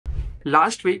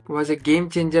Last week was a game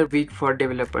changer week for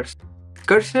developers.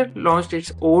 Cursor launched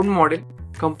its own model,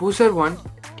 Composer-1,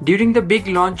 during the big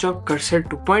launch of Cursor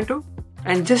 2.0,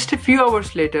 and just a few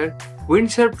hours later,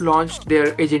 Windsurf launched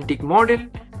their Agentic model,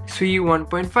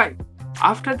 SWE-1.5.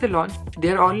 After the launch,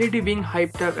 they are already being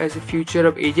hyped up as a future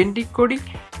of agentic coding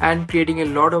and creating a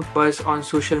lot of buzz on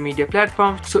social media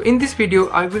platforms. So in this video,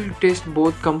 I will test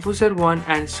both Composer-1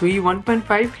 and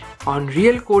SWE-1.5 on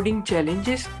real coding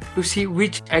challenges to see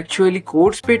which actually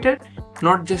codes better,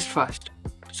 not just fast.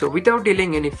 So without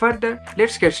delaying any further,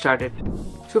 let's get started.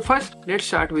 So first, let's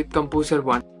start with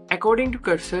Composer-1. According to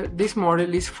Cursor, this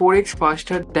model is 4x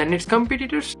faster than its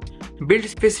competitors, built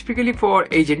specifically for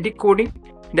agentic coding.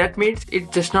 That means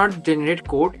it does not generate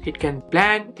code, it can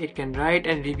plan, it can write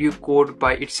and review code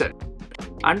by itself.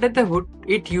 Under the hood,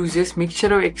 it uses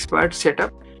mixture of expert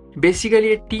setup,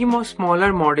 basically a team of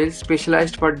smaller models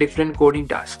specialized for different coding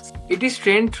tasks. It is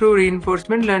trained through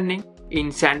reinforcement learning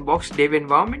in sandbox dev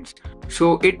environments,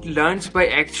 so it learns by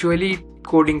actually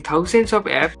coding thousands of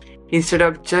apps instead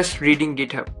of just reading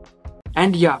GitHub.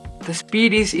 And yeah, the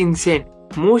speed is insane.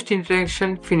 Most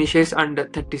interaction finishes under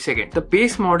 30 seconds. The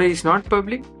base model is not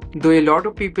public, though a lot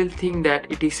of people think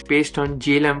that it is based on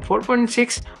GLM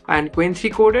 4.6 and Qwen 3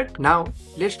 coder. Now,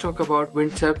 let's talk about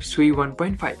Windsurf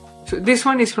SWE-1.5. So this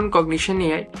one is from Cognition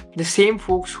AI, the same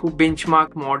folks who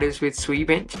benchmark models with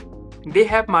SWE-bench. They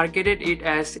have marketed it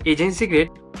as agency grade,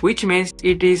 which means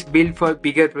it is built for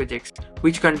bigger projects,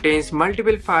 which contains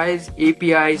multiple files,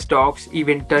 APIs, docs,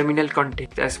 even terminal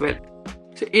context as well.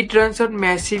 So it runs on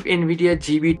massive NVIDIA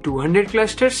GB200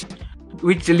 clusters,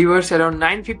 which delivers around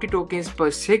 950 tokens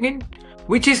per second,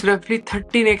 which is roughly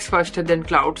 13x faster than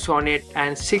Claude Sonnet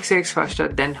and 6x faster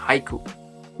than Haiku.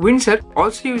 Windsurf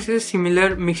also uses a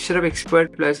similar mixture of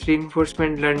expert plus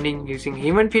reinforcement learning using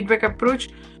human feedback approach,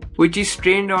 which is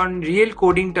trained on real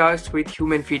coding tasks with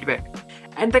human feedback.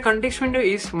 And the context window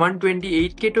is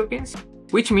 128k tokens,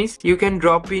 which means you can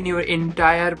drop in your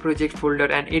entire project folder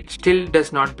and it still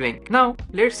does not blink. Now,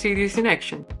 let's see this in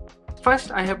action.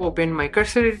 First, I have opened my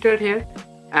Cursor editor here,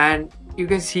 and you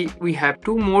can see we have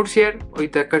two modes here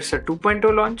with the Cursor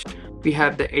 2.0 launch. We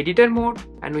have the editor mode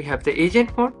and we have the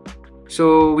agent mode.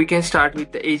 So we can start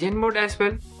with the agent mode as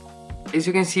well. As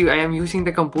you can see, I am using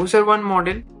the Composer-1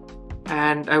 model,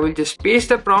 and I will just paste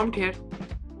the prompt here.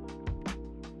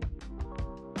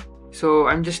 So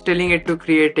I'm just telling it to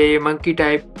create a monkey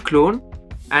type clone,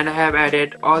 and I have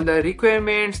added all the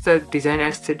requirements, the design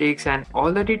aesthetics and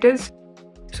all the details.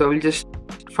 So we'll just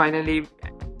finally,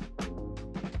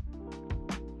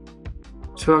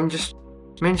 so I'm just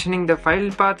mentioning the file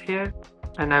path here,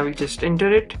 and I will just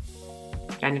enter it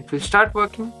and it will start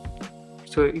working.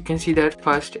 So you can see that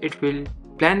first it will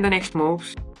plan the next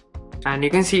moves, and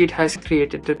you can see it has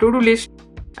created the to-do list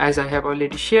as I have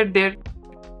already shared there.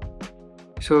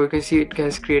 So you can see it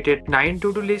has created 9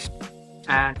 to-do lists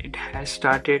and it has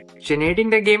started generating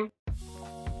the game.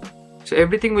 So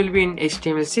everything will be in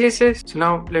HTML, CSS. So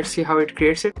now let's see how it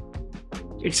creates it.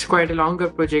 It's quite a longer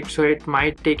project, so it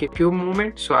might take a few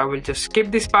moments. So I will just skip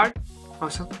this part.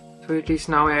 Awesome. So it is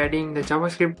now adding the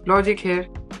JavaScript logic here.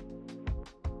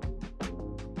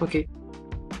 Okay.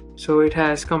 So it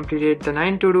has completed the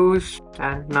 9 to-dos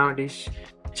and now it is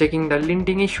checking the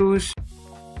linting issues.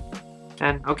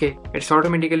 And okay, it's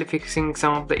automatically fixing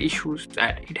some of the issues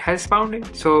that it has found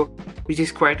it, so which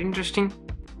is quite interesting.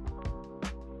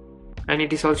 And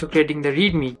it is also creating the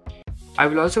readme. I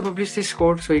will also publish this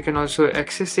code so you can also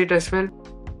access it as well.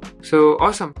 So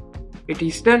awesome, it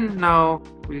is done. Now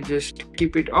we'll just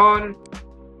keep it all,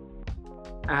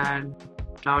 and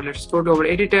now let's go to our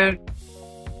editor,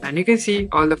 and you can see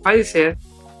all the files here.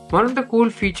 One of the cool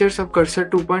features of Cursor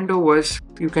 2.0 was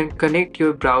you can connect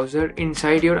your browser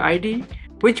inside your IDE,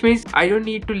 which means I don't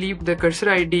need to leave the Cursor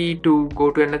IDE to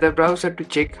go to another browser to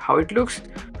check how it looks.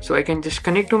 So I can just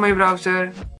connect to my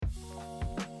browser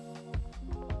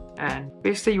and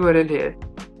paste the URL here,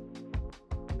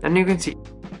 and you can see.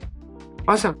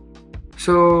 Awesome.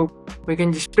 So we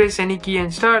can just press any key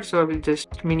and start. So I will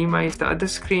just minimize the other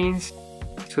screens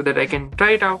so that I can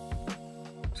try it out.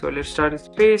 So let's start with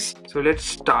space. So let's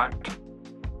start.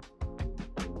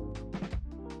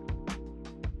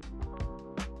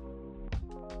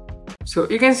 So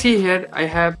you can see here I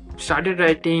have started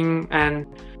writing, and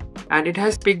it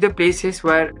has picked the places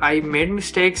where I made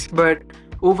mistakes, but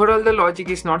overall the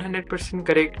logic is not 100%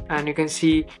 correct, and you can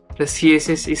see the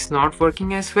CSS is not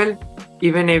working as well,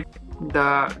 even if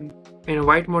the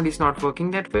white mode is not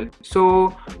working that well.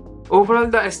 So overall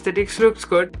the aesthetics looks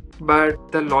good,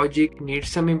 but the logic needs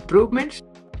some improvements.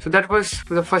 So that was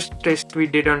the first test we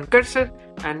did on Cursor,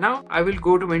 and now I will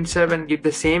go to Windsurf and give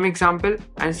the same example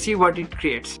and see what it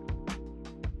creates.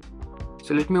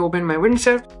 So let me open my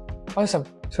Windsurf. Awesome.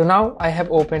 So now I have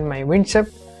opened my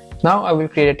Windsurf. Now I will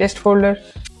create a test folder,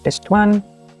 test1.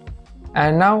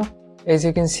 And now, as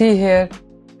you can see here,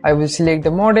 I will select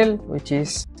the model, which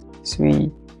is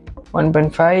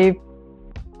SWE-1.5,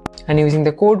 and using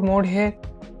the code mode here.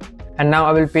 And now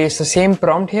I will paste the same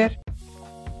prompt here.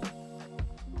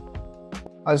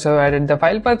 Also added the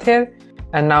file path here,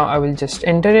 and now I will just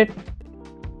enter it,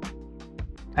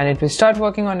 and it will start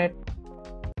working on it.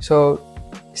 So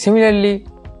similarly,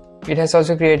 it has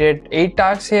also created 8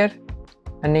 tasks here,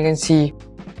 and you can see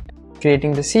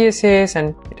creating the CSS,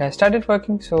 and it has started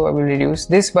working. So I will reduce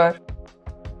this bar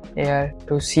here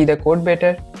to see the code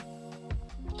better,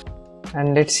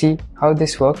 and let's see how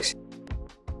this works.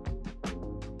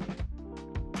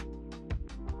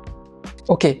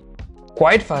 Okay,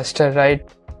 quite faster, right?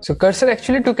 So cursor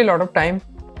actually took a lot of time,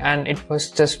 and it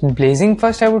was just blazing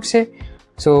fast, I would say.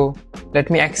 So let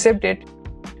me accept it,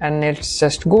 and let's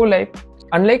just go live.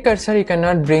 Unlike cursor, you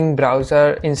cannot bring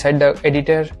browser inside the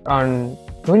editor on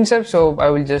Windsurf, so I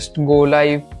will just go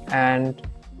live and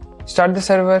start the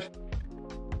server,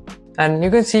 and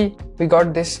you can see we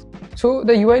got this. So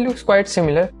the UI looks quite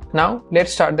similar. Now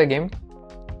let's start the game.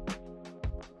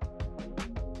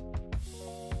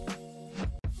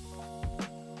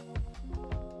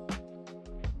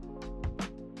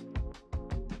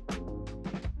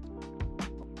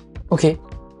 Okay,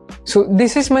 so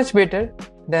this is much better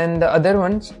than the other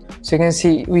ones. So you can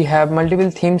see we have multiple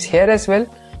themes here as well,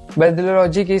 but the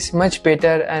logic is much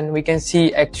better, and we can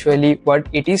see actually what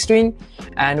it is doing,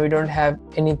 and we don't have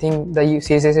anything. The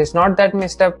CSS is not that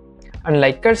messed up,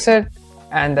 unlike cursor,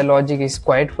 and the logic is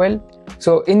quite well.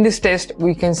 So in this test,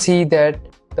 we can see that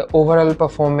the overall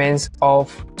performance of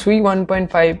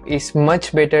SWE-1.5 is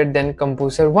much better than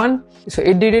Composer-1. So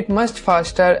it did it much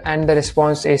faster, and the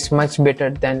response is much better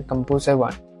than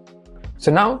Composer-1.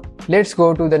 So now let's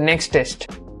go to the next test.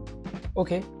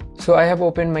 Okay, so I have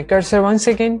opened my cursor once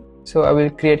again. So I will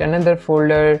create another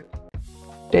folder,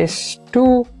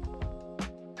 test2,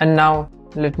 and now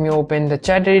let me open the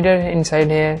chat editor inside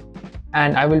here,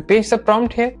 and I will paste the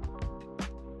prompt here.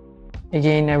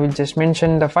 Again, I will just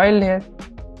mention the file here,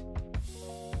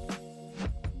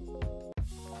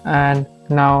 and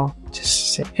now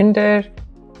just say enter.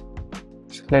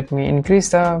 So let me increase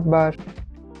the bar,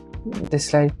 this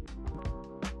slide.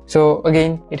 So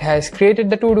again, it has created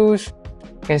the to-dos.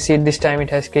 You can see this time it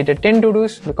has created 10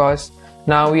 to-dos, because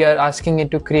now we are asking it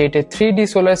to create a 3D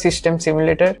solar system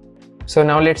simulator. So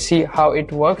now let's see how it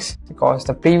works, because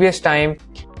the previous time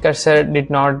cursor did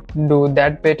not do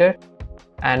that better,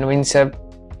 and Windsurf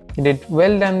did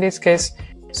well in this case.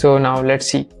 So now let's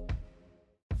see.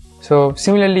 So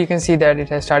similarly, you can see that it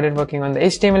has started working on the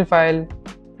HTML file,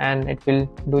 and it will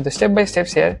do the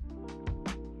step-by-steps here.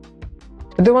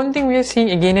 But the one thing we are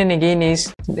seeing again and again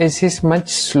is this is much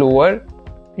slower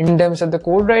in terms of the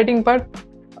code writing part,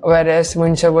 whereas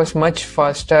Windsurf was much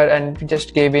faster and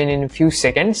just gave in a few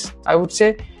seconds, I would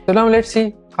say. So now let's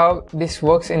see how this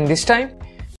works in this time.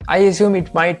 I assume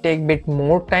it might take a bit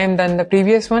more time than the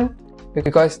previous one,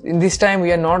 because in this time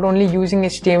we are not only using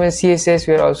HTML, CSS,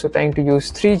 we are also trying to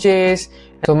use 3JS.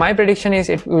 So my prediction is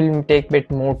it will take a bit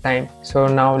more time. So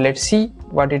now let's see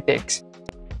what it takes.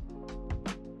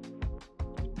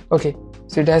 Okay,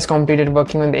 so it has completed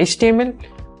working on the HTML.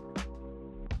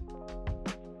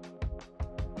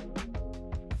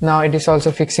 Now it is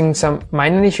also fixing some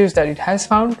minor issues that it has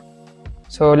found.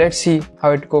 So let's see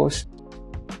how it goes.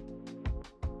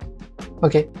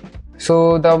 Okay,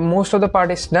 so the most of the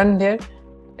part is done here.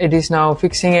 It is now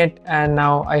fixing it, and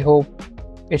now I hope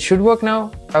it should work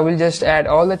now. I will just add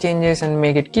all the changes and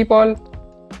make it keep all.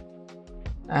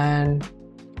 And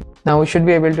now we should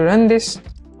be able to run this.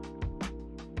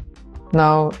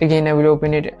 Now again, I will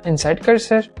open it inside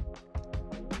cursor.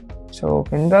 So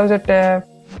open browser tab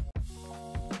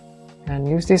and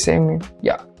use the same.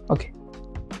 Yeah, okay.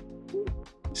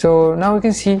 So now we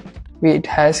can see it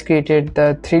has created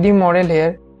the 3D model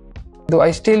here, though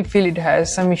I still feel it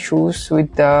has some issues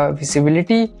with the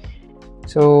visibility.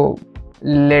 So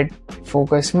let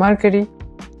focus Mercury.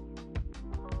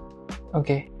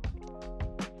 Okay,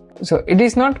 so it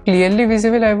is not clearly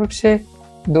visible, I would say,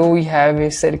 though we have a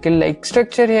circle like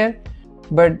structure here,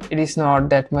 but it is not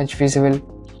that much visible.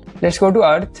 Let's go to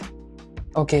Earth.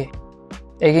 Okay,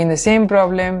 again the same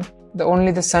problem,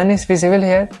 only the sun is visible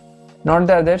here, not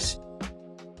the others.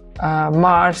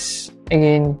 Mars,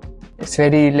 again, it's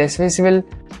very less visible.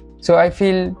 So I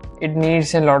feel it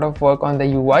needs a lot of work on the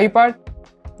UI part,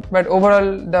 but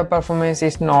overall the performance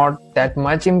is not that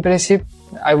much impressive,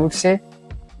 I would say.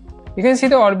 You can see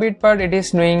the orbit part, it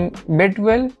is doing a bit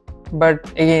well, but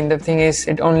again the thing is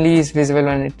it only is visible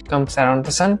when it comes around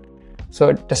the sun, so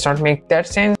it does not make that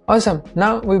sense. Awesome.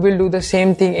 Now we will do the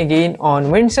same thing again on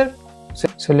Windsurf.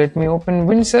 So let me open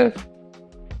Windsurf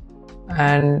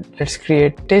and let's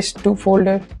create test2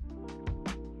 folder,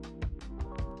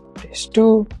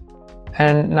 test2,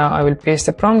 and now I will paste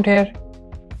the prompt here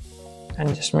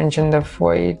and just mention the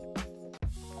void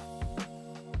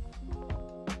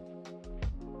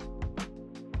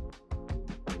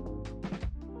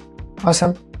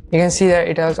awesome. You can see that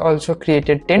it has also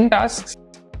created 10 tasks,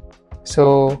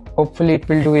 so hopefully it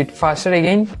will do it faster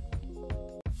again.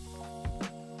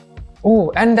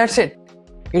 Oh, and that's it.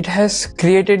 It has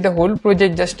created the whole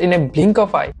project just in a blink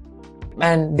of eye,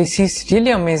 and this is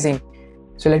really amazing.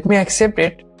 So let me accept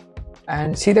it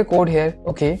and see the code here.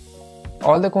 Okay,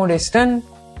 all the code is done.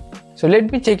 So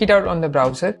let me check it out on the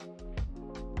browser.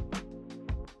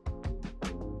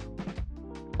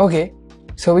 Okay,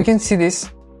 so we can see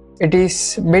this. It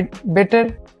is a bit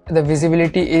better. The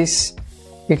visibility is,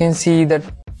 you can see that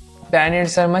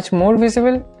planets are much more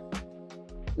visible.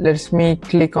 Let me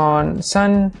click on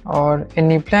sun or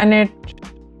any planet.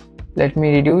 Let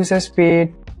me reduce the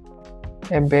speed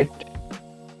a bit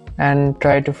and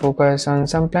try to focus on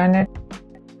some planet.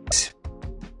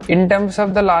 In terms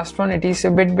of the last one, it is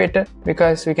a bit better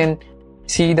because we can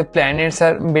see the planets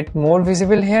are a bit more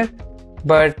visible here,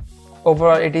 but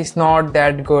overall it is not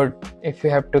that good if you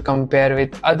have to compare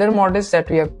with other models that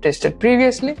we have tested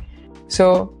previously.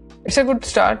 So it's a good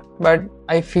start, but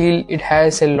I feel it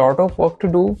has a lot of work to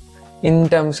do in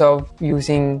terms of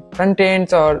using front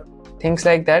ends or things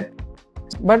like that.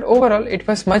 But overall it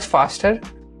was much faster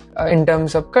in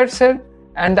terms of cursor,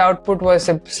 and the output was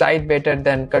a slight better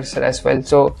than cursor as well.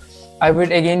 So I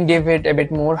would again give it a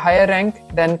bit more higher rank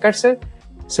than cursor.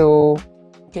 So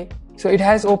okay, so it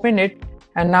has opened it,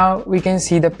 and now we can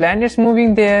see the planets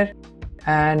moving there,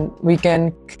 and we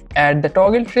can add the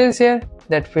toggle trails here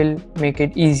that will make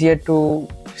it easier to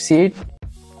see it,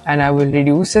 and I will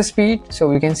reduce the speed so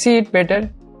we can see it better.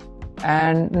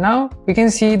 And now we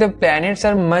can see the planets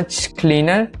are much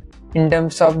cleaner in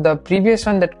terms of the previous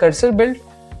one that cursor built.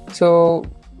 So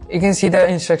you can see the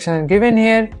instructions given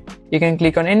here. You can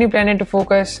click on any planet to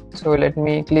focus. So let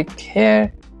me click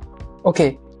here.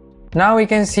 Okay, now we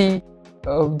can see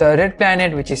the red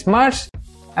planet, which is Mars,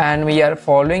 and we are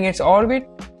following its orbit,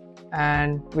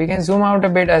 and we can zoom out a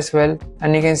bit as well,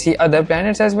 and you can see other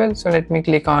planets as well. So let me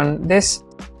click on this,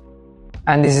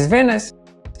 and this is Venus.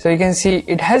 So you can see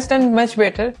it has done much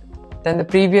better than the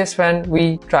previous one.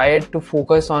 We tried to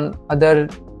focus on other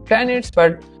planets,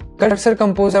 but Cursor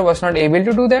Composer was not able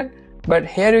to do that. But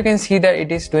here you can see that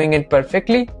it is doing it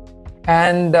perfectly,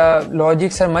 and the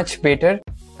logics are much better,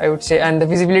 I would say, and the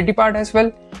visibility part as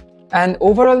well. And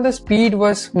overall the speed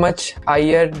was much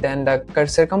higher than the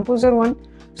Cursor Composer one.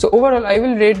 So overall I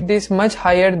will rate this much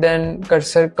higher than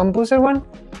Cursor Composer one.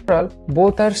 Overall,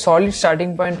 both are solid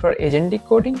starting point for agentic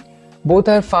coding. Both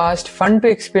are fast, fun to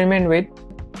experiment with,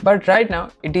 but right now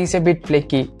it is a bit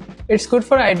flaky. It's good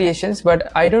for ideations,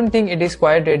 but I don't think it is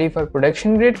quite ready for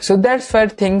production grade. So that's where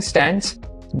things stands.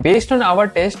 Based on our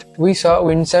test, we saw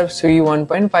Windsurf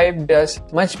SWE-1.5 does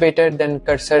much better than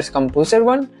Cursor's Composer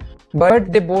 1,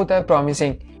 but they both are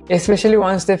promising, especially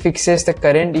once they fixes the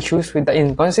current issues with the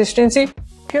inconsistency.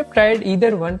 If you have tried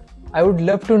either one, I would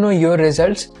love to know your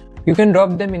results. You can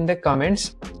drop them in the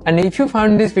comments, and if you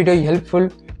found this video helpful,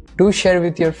 do share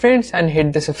with your friends and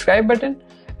hit the subscribe button,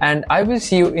 and I will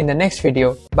see you in the next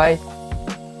video. Bye.